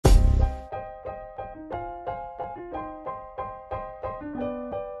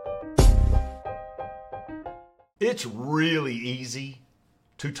It's really easy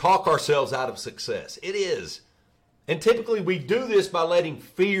to talk ourselves out of success. It is. And typically we do this by letting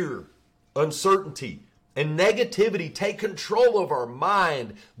fear, uncertainty, and negativity take control of our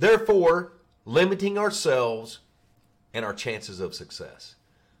mind, therefore limiting ourselves and our chances of success.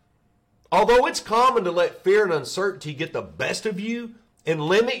 Although it's common to let fear and uncertainty get the best of you and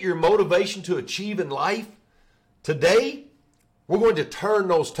limit your motivation to achieve in life, today we're going to turn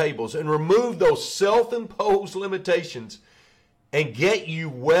those tables and remove those self-imposed limitations and get you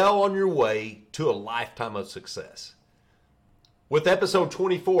well on your way to a lifetime of success. With episode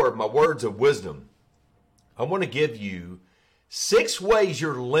 24 of My Words of Wisdom, I want to give you 6 ways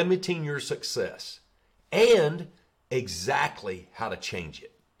you're limiting your success and exactly how to change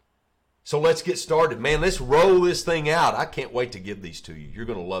it. So let's get started. Man, let's roll this thing out. I can't wait to give these to you. You're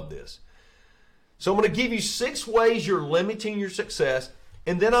going to love this. So I'm going to give you 6 ways you're limiting your success,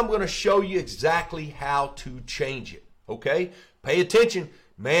 and then I'm going to show you exactly how to change it. Okay? Pay attention.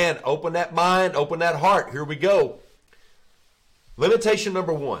 Man, open that mind, open that heart. Here we go. Limitation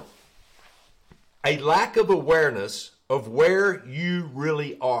number 1. A lack of awareness of where you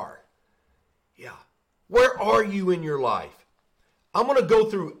really are. Yeah. Where are you in your life? I'm going to go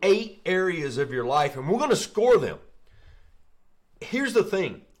through 8 areas of your life, and we're going to score them. Here's the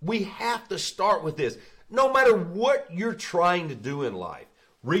thing. We have to start with this. No matter what you're trying to do in life,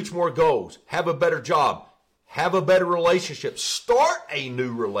 reach more goals, have a better job, have a better relationship, start a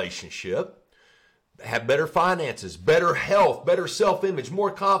new relationship, have better finances, better health, better self-image,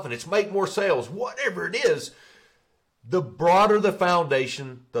 more confidence, make more sales, whatever it is, the broader the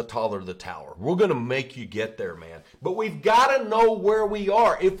foundation, the taller the tower. We're going to make you get there, man. But we've got to know where we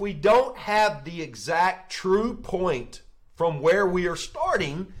are. If we don't have the exact true point from where we are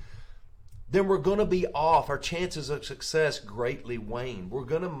starting, then we're going to be off. Our chances of success greatly wane. We're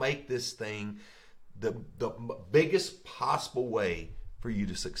going to make this thing the biggest possible way for you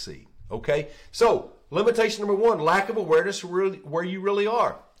to succeed. Okay? So, limitation number 1, lack of awareness of where you really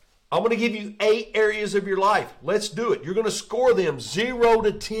are. I'm going to give you 8 areas of your life. Let's do it. You're going to score them 0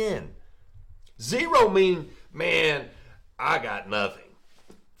 to 10. 0 mean, man, I got nothing.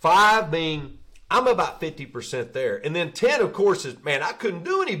 5 mean, I'm about 50% there. And then 10, of course, is, man, I couldn't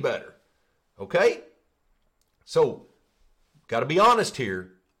do any better. Okay? So, got to be honest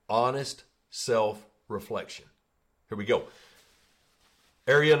here. Honest self-reflection. Here we go.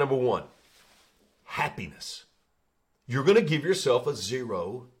 Area number 1, happiness. You're going to give yourself a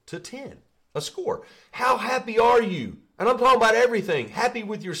 0 to 10, a score. How happy are you? And I'm talking about everything. Happy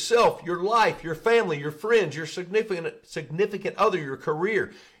with yourself, your life, your family, your friends, your significant other, your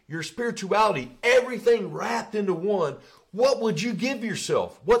career, your spirituality, everything wrapped into one. What would you give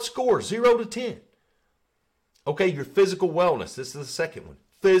yourself? What score? 0 to 10. Okay, your physical wellness. This is the second one.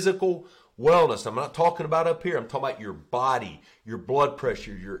 Physical wellness. I'm not talking about up here. I'm talking about your body, your blood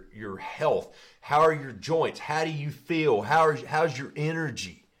pressure, your health. How are your joints? How do you feel? How's your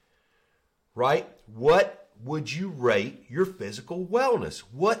energy? Right? What would you rate your physical wellness?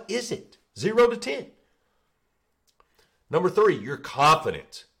 What is it? 0 to 10. Number 3, your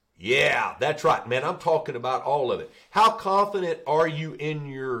confidence. Yeah, that's right, man. I'm talking about all of it. How confident are you in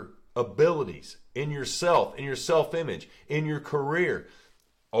your abilities, in yourself, in your self-image, in your career?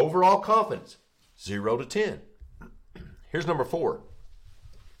 Overall confidence, 0 to 10. Here's number 4,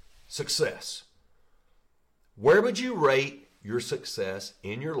 success. Where would you rate your success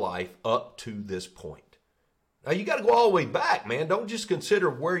in your life up to this point? Now, you got to go all the way back, man. Don't just consider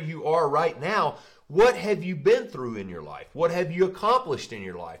where you are right now. What have you been through in your life? What have you accomplished in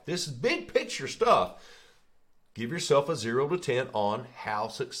your life? This is big picture stuff. Give yourself a 0 to 10 on how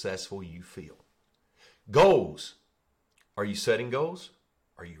successful you feel. Goals. Are you setting goals?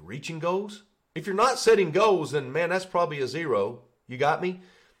 Are you reaching goals? If you're not setting goals, then man, that's probably a 0. You got me?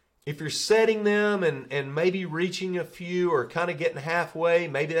 If you're setting them and maybe reaching a few or kind of getting halfway,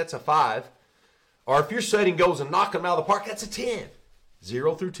 maybe that's a 5. Or if you're setting goals and knocking them out of the park, that's a 10.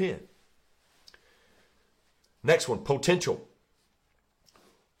 0 through 10. Next one, potential.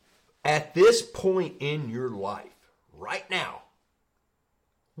 At this point in your life, right now,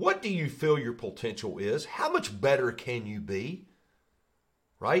 what do you feel your potential is? How much better can you be?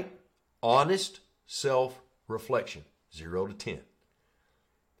 Right? Honest self-reflection, 0 to 10.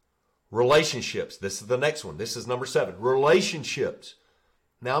 Relationships. This is the next one. This is number 7. Relationships.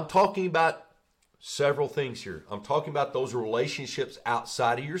 Now I'm talking about several things here. I'm talking about those relationships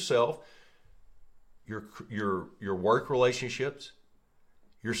outside of yourself, your work relationships,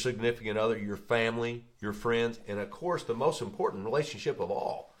 your significant other, your family, your friends, and of course the most important relationship of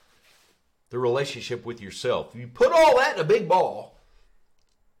all, the relationship with yourself. If you put all that in a big ball,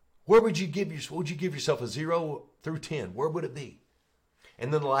 Where would you give yourself a 0 through 10? Where would it be?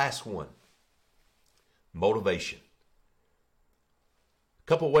 And then the last one, motivation. A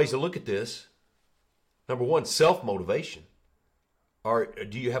couple of ways to look at this. Number one, self-motivation.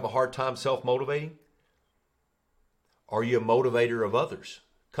 Do you have a hard time self-motivating? Are you a motivator of others?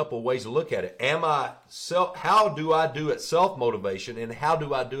 A couple of ways to look at it. How do I do at self-motivation, and how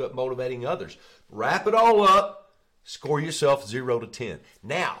do I do at motivating others? Wrap it all up, score yourself 0 to 10.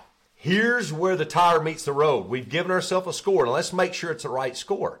 Now, here's where the tire meets the road. We've given ourselves a score. Now let's make sure it's the right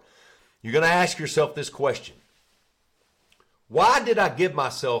score. You're going to ask yourself this question. Why did I give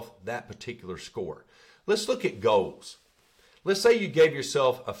myself that particular score? Let's look at goals. Let's say you gave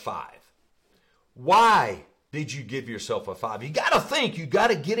yourself a 5. Why did you give yourself a 5? You got to think. You got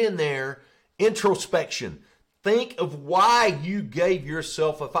to get in there. Introspection. Think of why you gave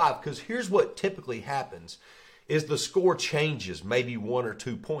yourself a 5. Because here's what typically happens is the score changes maybe 1 or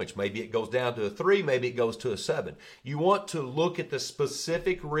 2 points. Maybe it goes down to a 3. Maybe it goes to a 7. You want to look at the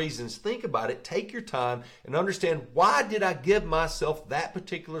specific reasons. Think about it. Take your time and understand, why did I give myself that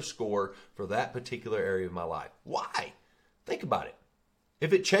particular score for that particular area of my life? Why? Think about it.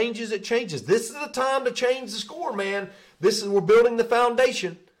 If it changes, it changes. This is the time to change the score, man. We're building the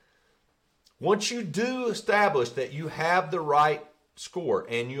foundation. Once you do establish that you have the right score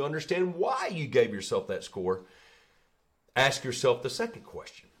and you understand why you gave yourself that score, ask yourself the second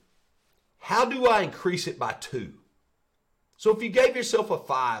question. How do I increase it by 2? So if you gave yourself a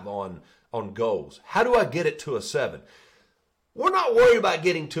 5 on goals, how do I get it to a 7? We're not worried about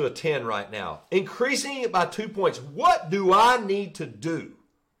getting to a 10 right now. Increasing it by 2 points. What do I need to do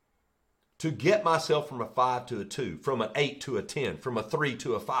to get myself from a 5 to a 2, from an 8 to a 10, from a 3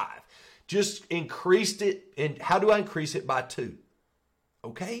 to a 5? Just increased it. And how do I increase it by 2?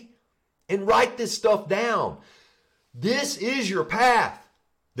 Okay? And write this stuff down. This is your path.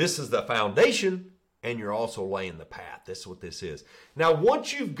 This is the foundation, and you're also laying the path. That's what this is. Now,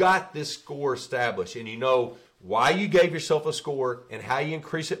 once you've got this score established and you know why you gave yourself a score and how you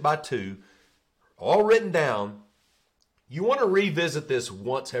increase it by 2, all written down, you want to revisit this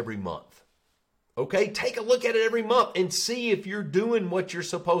once every month. Okay? Take a look at it every month and see if you're doing what you're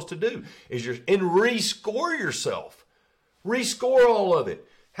supposed to do. And rescore yourself. Rescore all of it.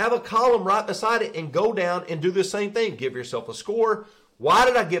 Have a column right beside it and go down and do the same thing. Give yourself a score. Why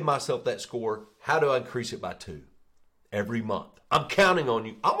did I give myself that score? How do I increase it by 2? Every month. I'm counting on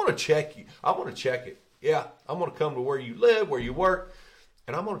you. I want to check you. I want to check it. Yeah, I'm going to come to where you live, where you work,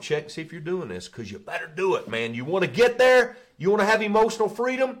 and I'm going to check and see if you're doing this, because you better do it, man. You want to get there. You want to have emotional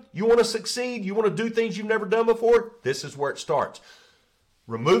freedom. You want to succeed. You want to do things you've never done before. This is where it starts.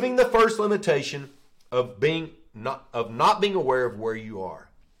 Removing the first limitation of not being aware of where you are.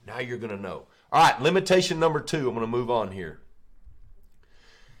 Now you're going to know. All right, limitation number 2. I'm going to move on here.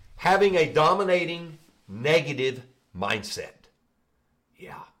 Having a dominating negative mindset.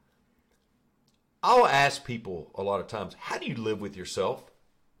 Yeah. I'll ask people a lot of times, how do you live with yourself?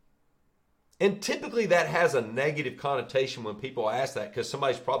 And typically that has a negative connotation when people ask that, because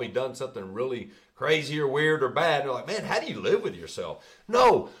somebody's probably done something really crazy or weird or bad. They're like, man, how do you live with yourself?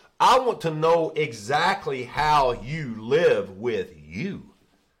 No, I want to know exactly how you live with you.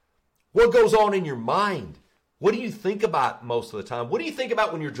 What goes on in your mind? What do you think about most of the time? What do you think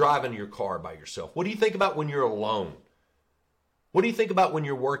about when you're driving your car by yourself? What do you think about when you're alone? What do you think about when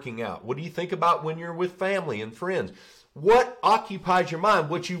you're working out? What do you think about when you're with family and friends? What occupies your mind?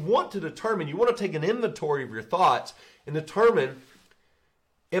 What you want to determine, you want to take an inventory of your thoughts and determine,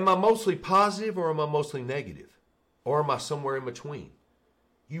 am I mostly positive or am I mostly negative? Or am I somewhere in between?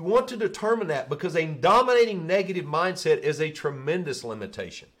 You want to determine that, because a dominating negative mindset is a tremendous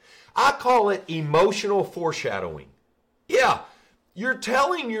limitation. I call it emotional foreshadowing. Yeah, you're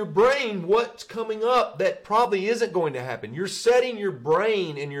telling your brain what's coming up that probably isn't going to happen. You're setting your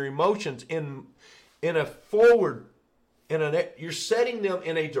brain and your emotions in a forward, you're setting them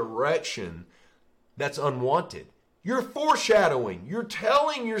in a direction that's unwanted. You're foreshadowing. You're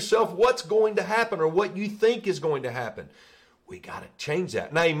telling yourself what's going to happen or what you think is going to happen. We got to change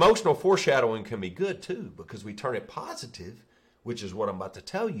that. Now, emotional foreshadowing can be good too, because we turn it positive, which is what I'm about to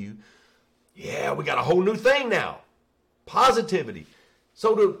tell you. Yeah, we got a whole new thing now. Positivity.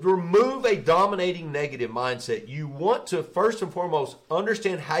 So to remove a dominating negative mindset, you want to first and foremost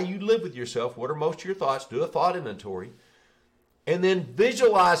understand how you live with yourself. What are most of your thoughts? Do a thought inventory. And then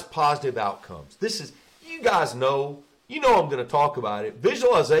visualize positive outcomes. This is, you guys know, I'm going to talk about it.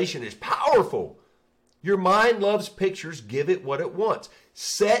 Visualization is powerful. Your mind loves pictures. Give it what it wants.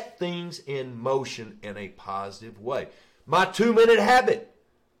 Set things in motion in a positive way. My 2-minute habit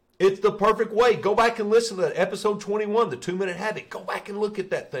It's the perfect way. Go back and listen to that. Episode 21, the 2-minute habit. Go back and look at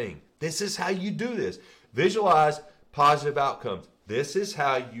that thing. This is how you do this. Visualize positive outcomes. This is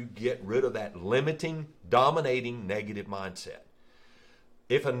how you get rid of that limiting, dominating, negative mindset.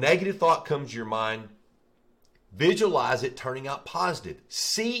 If a negative thought comes to your mind, visualize it turning out positive.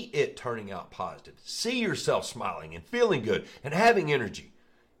 See it turning out positive. See yourself smiling and feeling good and having energy.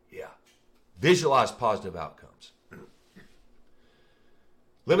 Yeah. Visualize positive outcomes.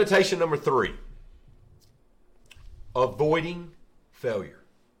 Limitation number 3. Avoiding failure.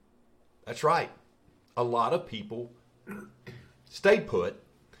 That's right. A lot of people stay put,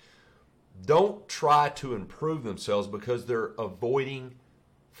 don't try to improve themselves because they're avoiding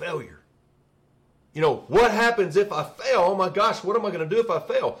failure. You know, what happens if I fail? Oh my gosh, what am I going to do if I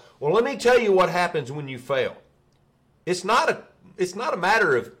fail? Well, let me tell you what happens when you fail. It's not a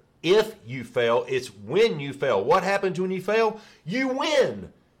matter of if you fail, it's when you fail. What happens when you fail? You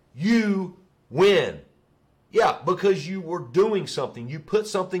win. You win. Yeah, because you were doing something. You put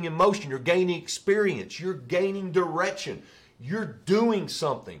something in motion. You're gaining experience. You're gaining direction. You're doing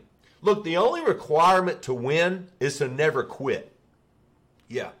something. Look, the only requirement to win is to never quit.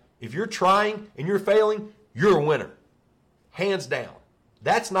 Yeah, if you're trying and you're failing, you're a winner. Hands down.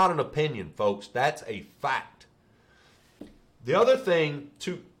 That's not an opinion, folks. That's a fact. The other thing,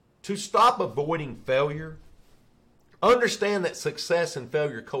 to stop avoiding failure, understand that success and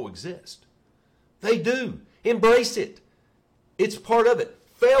failure coexist. They do. Embrace it. It's part of it.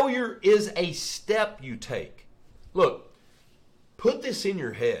 Failure is a step you take. Look, put this in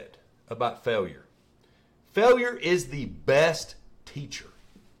your head about failure. Failure is the best teacher.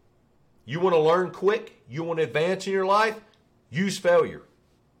 You want to learn quick? You want to advance in your life? Use failure.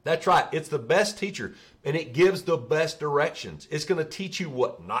 That's right. It's the best teacher, and it gives the best directions. It's going to teach you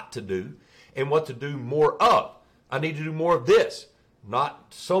what not to do and what to do more of. I need to do more of this, not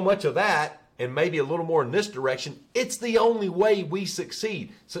so much of that, and maybe a little more in this direction. It's the only way we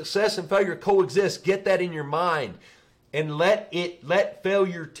succeed. Success and failure coexist. Get that in your mind and let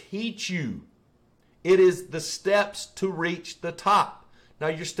failure teach you. It is the steps to reach the top. Now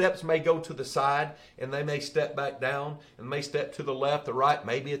your steps may go to the side and they may step back down and may step to the left or right.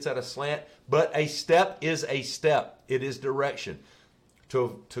 Maybe it's at a slant, but a step is a step. It is direction.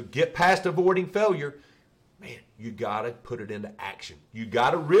 To get past avoiding failure, man, you got to put it into action. You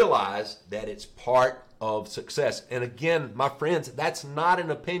got to realize that it's part of success. And again, my friends, that's not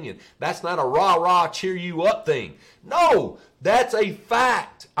an opinion. That's not a rah-rah cheer you up thing. No, that's a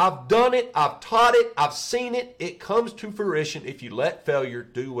fact. I've done it. I've taught it. I've seen it. It comes to fruition if you let failure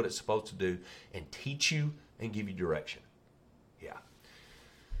do what it's supposed to do and teach you and give you direction. Yeah.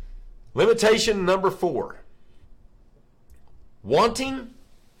 Limitation number 4. Wanting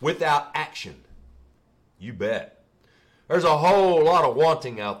without action. You bet. There's a whole lot of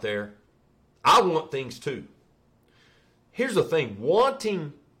wanting out there. I want things too. Here's the thing.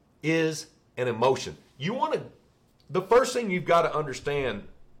 Wanting is an emotion. The first thing you've got to understand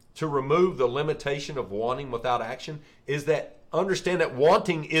to remove the limitation of wanting without action is that understand that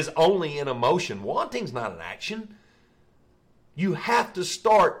wanting is only an emotion. Wanting's not an action. You have to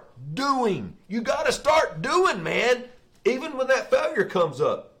start doing. You got to start doing, man. Even when that failure comes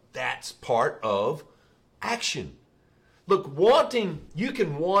up, that's part of action. Look, wanting, you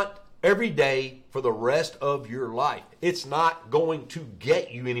can want every day for the rest of your life. It's not going to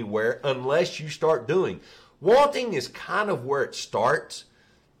get you anywhere unless you start doing. Wanting is kind of where it starts,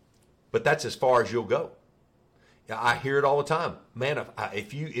 but that's as far as you'll go. I hear it all the time. Man,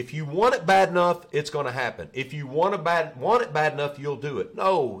 if you want it bad enough, it's going to happen. If you want it bad enough, you'll do it.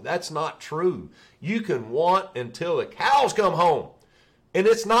 No, that's not true. You can want until the cows come home. And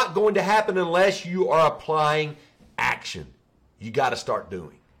it's not going to happen unless you are applying action. You got to start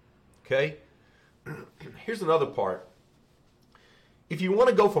doing. Okay? Here's another part. If you want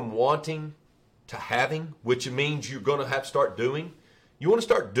to go from wanting to having, which means you're going to have to start doing, you want to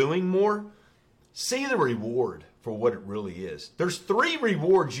start doing more, see the reward for what it really is. There's 3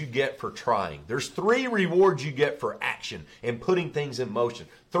 rewards you get for trying. There's 3 rewards you get for action and putting things in motion.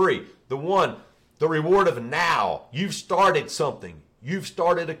 3. The reward of now. You've started something. You've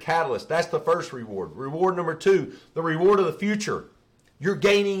started a catalyst. That's the first reward. Reward number 2, the reward of the future. You're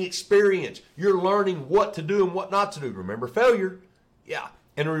gaining experience. You're learning what to do and what not to do. Remember failure? Yeah.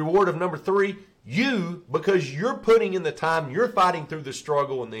 And the reward of number 3, because you're putting in the time, you're fighting through the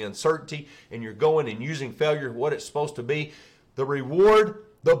struggle and the uncertainty, and you're going and using failure what it's supposed to be. The reward,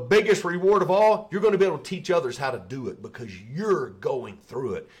 the biggest reward of all, you're going to be able to teach others how to do it because you're going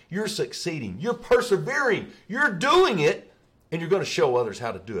through it. You're succeeding. You're persevering. You're doing it, and you're going to show others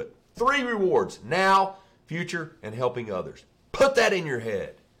how to do it. 3 rewards: now, future, and helping others. Put that in your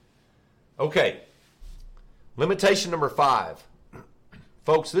head. Okay. Limitation number 5.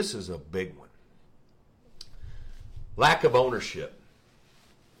 Folks, this is a big one. Lack of ownership.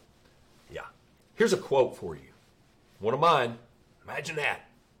 Yeah. Here's a quote for you. One of mine. Imagine that.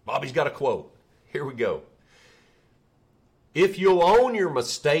 Bobby's got a quote. Here we go. If you'll own your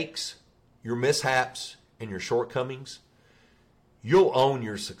mistakes, your mishaps, and your shortcomings, you'll own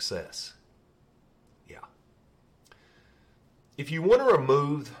your success. Yeah. If you want to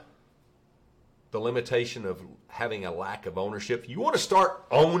remove the limitation of having a lack of ownership, you want to start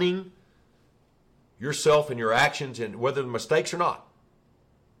owning yourself and your actions, and whether the mistakes or not,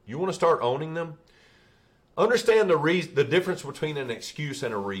 you want to start owning them. Understand the difference between an excuse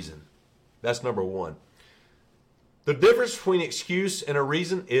and a reason. That's number 1. The difference between excuse and a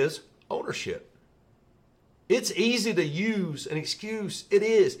reason is ownership. It's easy to use an excuse. It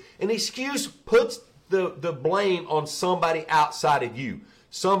is. An excuse puts the blame on somebody outside of you,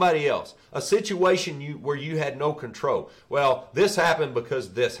 somebody else, a situation where you had no control. Well, this happened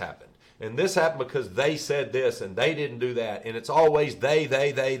because this happened. And this happened because they said this and they didn't do that. And it's always they.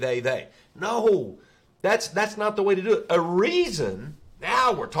 No, that's not the way to do it. A reason,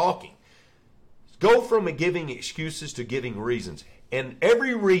 now we're talking. Go from giving excuses to giving reasons. And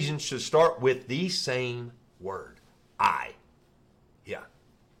every reason should start with the same word. I. Yeah.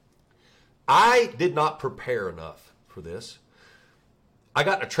 I did not prepare enough for this. I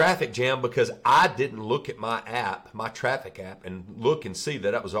got in a traffic jam because I didn't look at my app, my traffic app, and look and see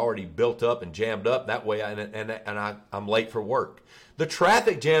that it was already built up and jammed up. That way I'm late for work. The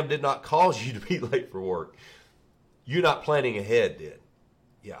traffic jam did not cause you to be late for work. You not planning ahead did.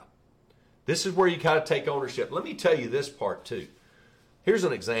 Yeah. This is where you kind of take ownership. Let me tell you this part too. Here's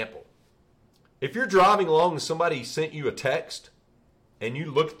an example. If you're driving along and somebody sent you a text and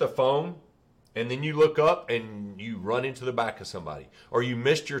you look at the phone and then you look up and you run into the back of somebody, or you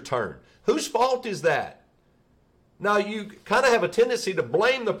missed your turn, whose fault is that? Now, you kind of have a tendency to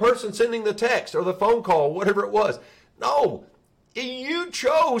blame the person sending the text or the phone call, whatever it was. No, you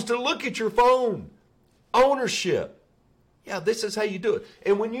chose to look at your phone. Ownership. Yeah, this is how you do it.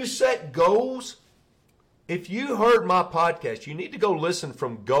 And when you set goals, if you heard my podcast, you need to go listen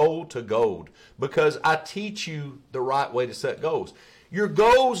from goal to gold, because I teach you the right way to set goals. Your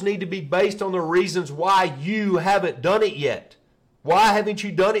goals need to be based on the reasons why you haven't done it yet. Why haven't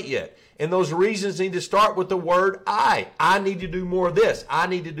you done it yet? And those reasons need to start with the word I. I need to do more of this. I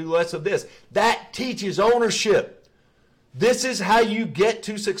need to do less of this. That teaches ownership. This is how you get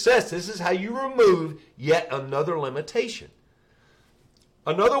to success. This is how you remove yet another limitation.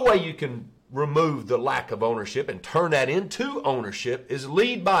 Another way you can remove the lack of ownership and turn that into ownership is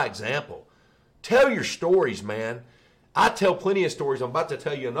lead by example. Tell your stories, man. I tell plenty of stories. I'm about to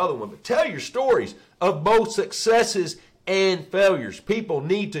tell you another one, but tell your stories of both successes and failures. People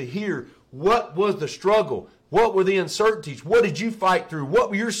need to hear what was the struggle, what were the uncertainties, what did you fight through, what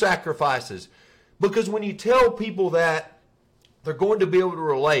were your sacrifices? Because when you tell people that, they're going to be able to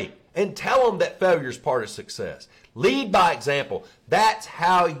relate, and tell them that failure is part of success. Lead by example. That's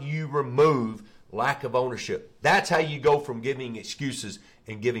how you remove lack of ownership. That's how you go from giving excuses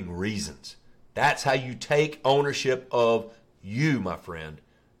and giving reasons. That's how you take ownership of you, my friend.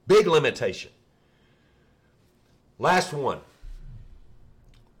 Big limitation. Last one.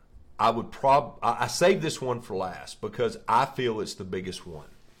 I saved this one for last because I feel it's the biggest one.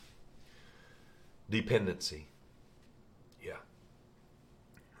 Dependency. Yeah.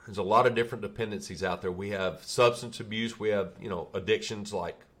 There's a lot of different dependencies out there. We have substance abuse. We have, addictions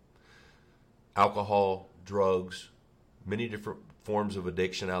like alcohol, drugs, many different forms of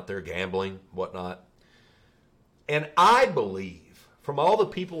addiction out there, gambling, whatnot. And I believe, from all the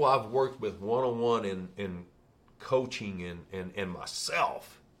people I've worked with one-on-one in coaching and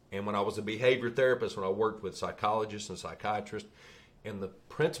myself, and when I was a behavior therapist, when I worked with psychologists and psychiatrists, and the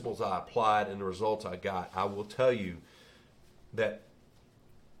principles I applied and the results I got, I will tell you that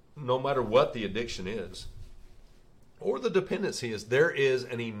no matter what the addiction is or the dependency is, there is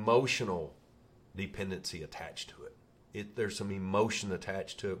an emotional dependency attached to it. There's some emotion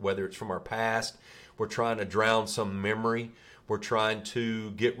attached to it, whether it's from our past. We're trying to drown some memory. We're trying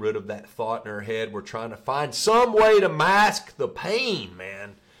to get rid of that thought in our head. We're trying to find some way to mask the pain,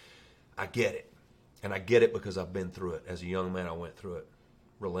 man. I get it. And I get it because I've been through it. As a young man, I went through it.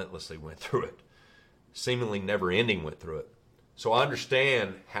 Relentlessly went through it. Seemingly never ending went through it. So I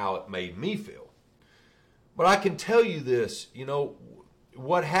understand how it made me feel. But I can tell you this,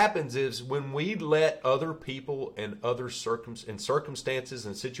 what happens is when we let other people and other circumstances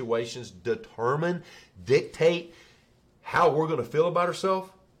and situations dictate how we're going to feel about ourselves,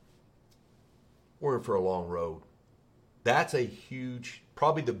 we're in for a long road. That's a huge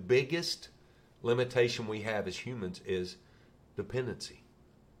probably the biggest limitation we have as humans is dependency.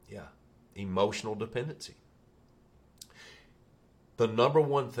 Yeah, emotional dependency. The number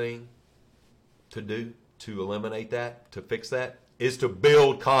one thing to do to eliminate that, to fix that, is to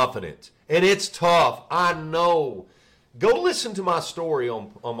build confidence. And it's tough, I know. Go listen to my story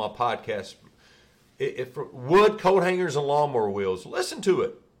on my podcast. If wood, coat hangers, and lawnmower wheels, listen to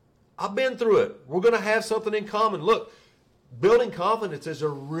it. I've been through it. We're going to have something in common. Look, building confidence is a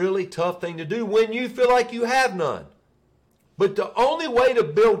really tough thing to do when you feel like you have none. But the only way to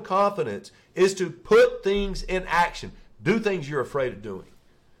build confidence is to put things in action. Do things you're afraid of doing.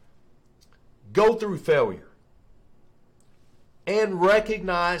 Go through failure. And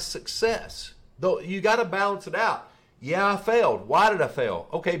recognize success. Though you got to balance it out. Yeah, I failed. Why did I fail?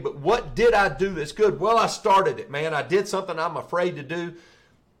 Okay, but what did I do that's good? Well, I started it, man. I did something I'm afraid to do.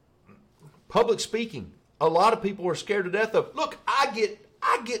 Public speaking. A lot of people are scared to death of. Look, I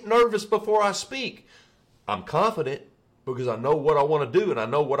get nervous before I speak. I'm confident because I know what I want to do and I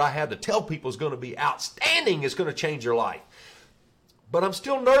know what I have to tell people is going to be outstanding. It's going to change their life. But I'm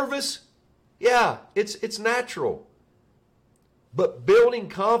still nervous. Yeah, it's natural. But building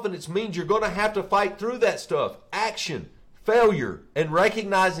confidence means you're going to have to fight through that stuff. Action, failure, and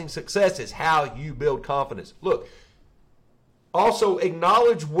recognizing success is how you build confidence. Look, also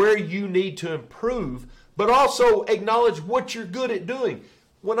acknowledge where you need to improve, but also acknowledge what you're good at doing.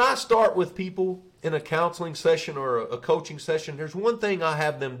 When I start with people in a counseling session or a coaching session, there's one thing I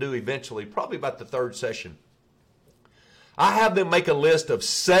have them do eventually, probably about the third session. I have them make a list of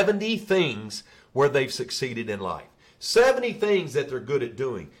 70 things where they've succeeded in life. 70 things that they're good at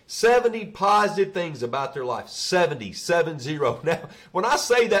doing. 70 positive things about their life. 70. Now, when I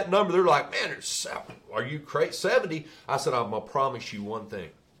say that number, they're like, man, are you crazy? 70? I said, I'm going to promise you one thing.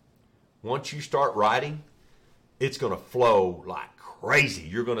 Once you start writing, it's going to flow like crazy.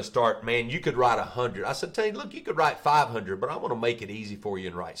 You're going to start, man, you could write 100. I said, tell you, look, you could write 500, but I'm going to make it easy for you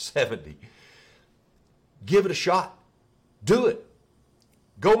and write 70. Give it a shot. Do it.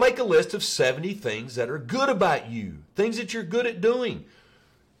 Go make a list of 70 things that are good about you, things that you're good at doing.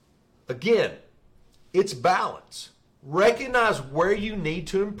 Again, it's balance. Recognize where you need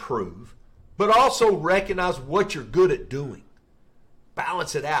to improve, but also recognize what you're good at doing.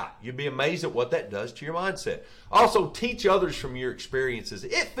 Balance it out. You'll be amazed at what that does to your mindset. Also, teach others from your experiences.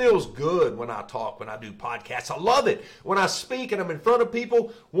 It feels good when I talk, when I do podcasts. I love it. When I speak and I'm in front of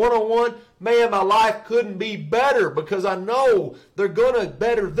people one-on-one, man, my life couldn't be better because I know they're going to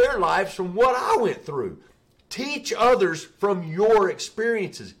better their lives from what I went through. Teach others from your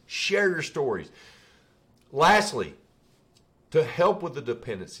experiences. Share your stories. Lastly, to help with the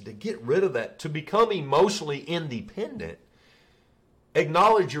dependency, to get rid of that, to become emotionally independent,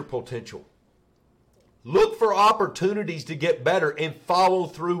 acknowledge your potential. Look for opportunities to get better and follow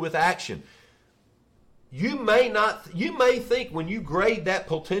through with action. You may think when you grade that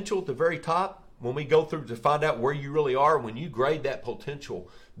potential at the very top, when we go through to find out where you really are, when you grade that potential,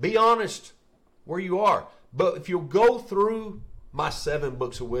 be honest where you are. But if you'll go through my 7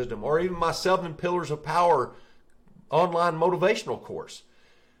 books of wisdom or even my 7 pillars of power online motivational course,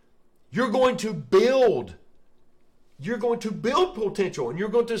 you're going to build potential and you're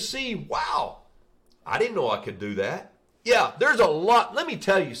going to see, wow, I didn't know I could do that. Yeah, there's a lot. Let me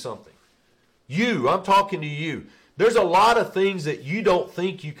tell you something. I'm talking to you. There's a lot of things that you don't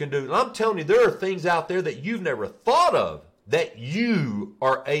think you can do. And I'm telling you, there are things out there that you've never thought of that you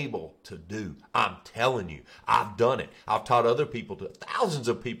are able to do. I'm telling you, I've done it. I've taught other people, thousands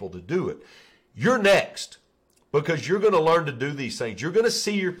of people to do it. You're next. Because you're going to learn to do these things. You're going to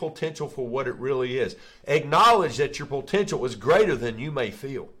see your potential for what it really is. Acknowledge that your potential is greater than you may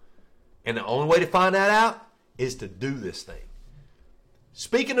feel. And the only way to find that out is to do this thing.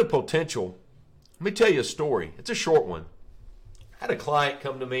 Speaking of potential, let me tell you a story. It's a short one. I had a client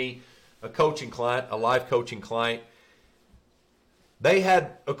come to me, a coaching client, a life coaching client. They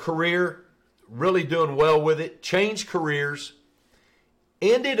had a career, really doing well with it, changed careers,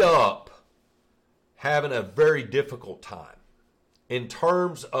 ended up having a very difficult time in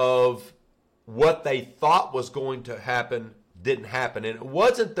terms of what they thought was going to happen didn't happen. And it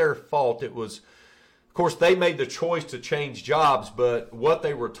wasn't their fault. It was, of course, they made the choice to change jobs, but what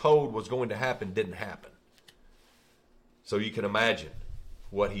they were told was going to happen didn't happen. So you can imagine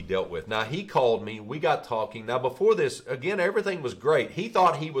what he dealt with. Now, he called me. We got talking. Now, before this, again, everything was great. He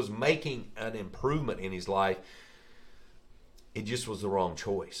thought he was making an improvement in his life. It just was the wrong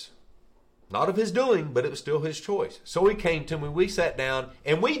choice. Not of his doing, but it was still his choice. So he came to me, we sat down,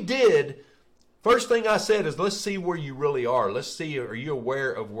 and we did. First thing I said is, let's see where you really are. Let's see, are you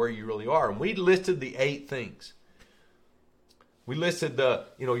aware of where you really are? And we listed the 8 things. We listed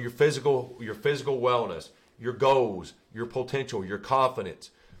your physical wellness, your goals, your potential, your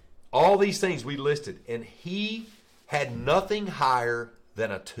confidence. All these things we listed, and he had nothing higher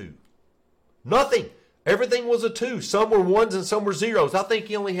than a 2. Nothing. Everything was a 2. Some were 1s and some were 0s. I think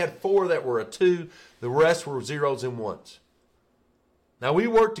he only had 4 that were a 2. The rest were 0s and 1s. Now, we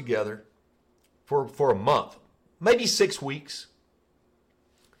worked together for a month, maybe 6 weeks.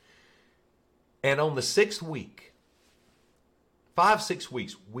 And on the 6th week, 5-6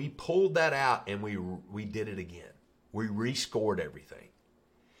 weeks, we pulled that out and we did it again. We rescored everything.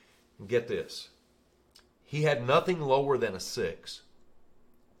 And get this. He had nothing lower than a 6,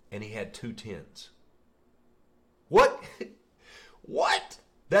 and he had 2 10s. What? What?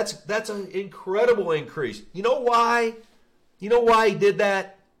 That's an incredible increase. You know why? You know why he did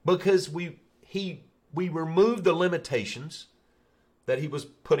that? Because we removed the limitations that he was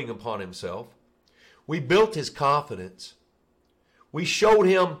putting upon himself. We built his confidence. We showed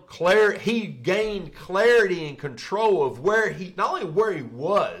him he gained clarity and control of not only where he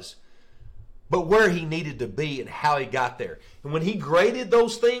was, but where he needed to be and how he got there. And when he graded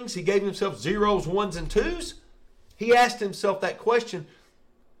those things, he gave himself 0s, 1s, and 2s. He asked himself that question,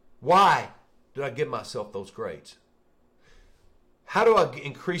 why did I give myself those grades? How do I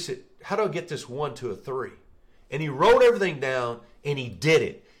increase it? How do I get this 1 to a 3? And he wrote everything down, and he did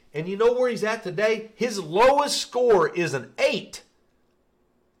it. And you know where he's at today? His lowest score is an 8.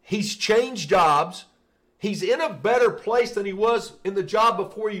 He's changed jobs. He's in a better place than he was in the job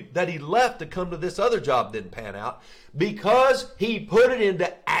before that he left to come to this other job didn't pan out, because he put it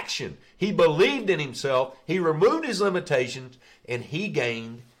into action. He believed in himself. He removed his limitations, and he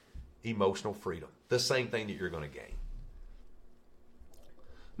gained emotional freedom. The same thing that you're going to gain.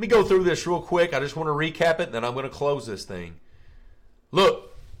 Let me go through this real quick. I just want to recap it, and then I'm going to close this thing.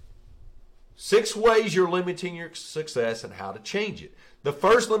 Look, 6 ways you're limiting your success and how to change it. The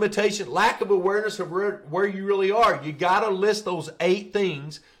first limitation, lack of awareness of where you really are. You got to list those 8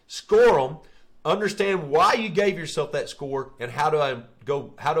 things, score them, understand why you gave yourself that score, and how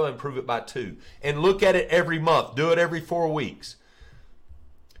to improve it by 2. And look at it every month. Do it every 4 weeks.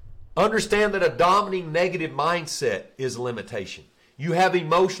 Understand that a dominating negative mindset is a limitation. You have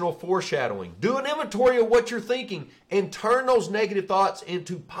emotional foreshadowing. Do an inventory of what you're thinking and turn those negative thoughts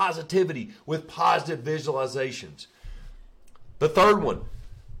into positivity with positive visualizations. The third one,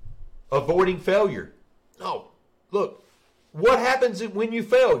 avoiding failure. No, look, what happens when you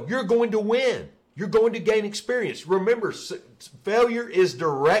fail? You're going to win. You're going to gain experience. Remember, failure is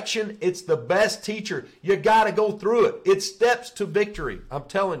direction. It's the best teacher. You got to go through it. It's steps to victory. I'm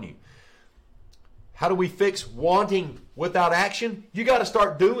telling you. How do we fix wanting without action? You got to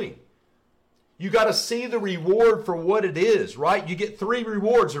start doing. You got to see the reward for what it is, right? You get 3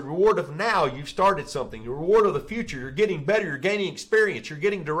 rewards. The reward of now, you've started something. The reward of the future, you're getting better, you're gaining experience, you're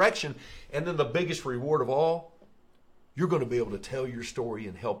getting direction. And then the biggest reward of all, you're going to be able to tell your story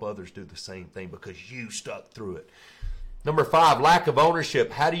and help others do the same thing because you stuck through it. Number 5, lack of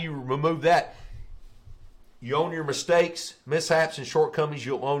ownership. How do you remove that? You own your mistakes, mishaps, and shortcomings.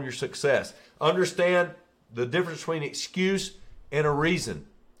 You'll own your success. Understand the difference between excuse and a reason.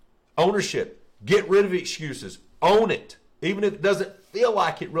 Ownership. Get rid of excuses. Own it. Even if it doesn't feel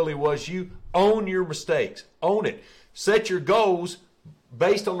like it really was you, own your mistakes. Own it. Set your goals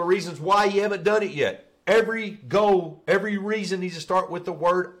based on the reasons why you haven't done it yet. Every goal, every reason needs to start with the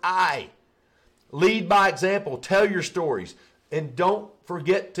word I. Lead by example. Tell your stories. And don't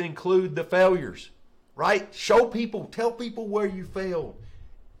forget to include the failures. Right? Show people. Tell people where you failed.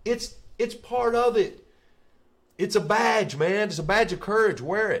 It's part of it. It's a badge, man. It's a badge of courage.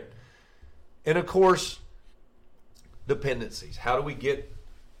 Wear it. And of course, dependencies. How do we get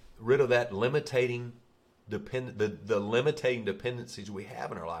rid of that limiting dependencies we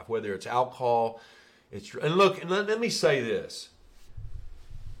have in our life? Whether it's alcohol, and look, and let me say this: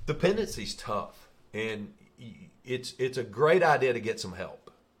 dependency's tough, and it's a great idea to get some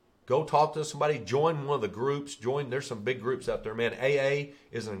help. Go talk to somebody. Join one of the groups. There's some big groups out there, man. AA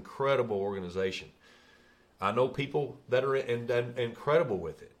is an incredible organization. I know people that are incredible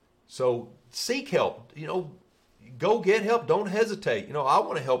with it. So seek help. Go get help. Don't hesitate. I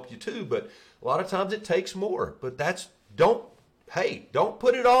want to help you too, but a lot of times it takes more. But don't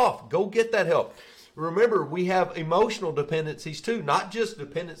put it off. Go get that help. Remember, we have emotional dependencies too, not just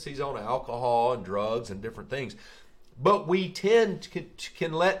dependencies on alcohol and drugs and different things. But we can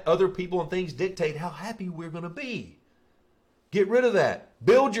let other people and things dictate how happy we're going to be. Get rid of that.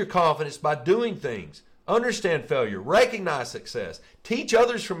 Build your confidence by doing things. Understand failure. Recognize success. Teach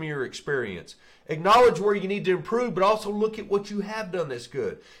others from your experience. Acknowledge where you need to improve, but also look at what you have done that's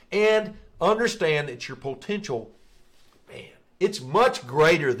good. And understand that your potential, man, It's much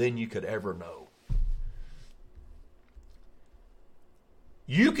greater than you could ever know.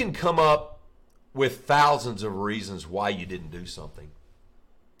 You can come up with thousands of reasons why you didn't do something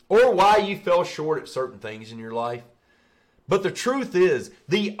or why you fell short at certain things in your life. But the truth is,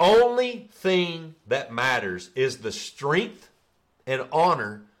 the only thing that matters is the strength and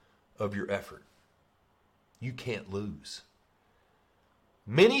honor of your effort. You can't lose.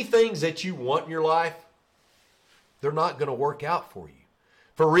 Many things that you want in your life, they're not going to work out for you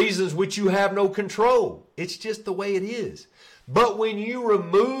for reasons which you have no control. It's just the way it is. But when you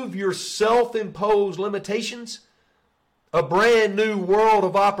remove your self-imposed limitations, a brand new world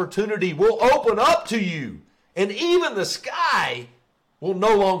of opportunity will open up to you, and even the sky will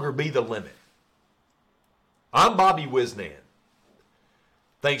no longer be the limit. I'm Bobby Wisnan.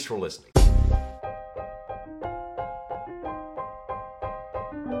 Thanks for listening.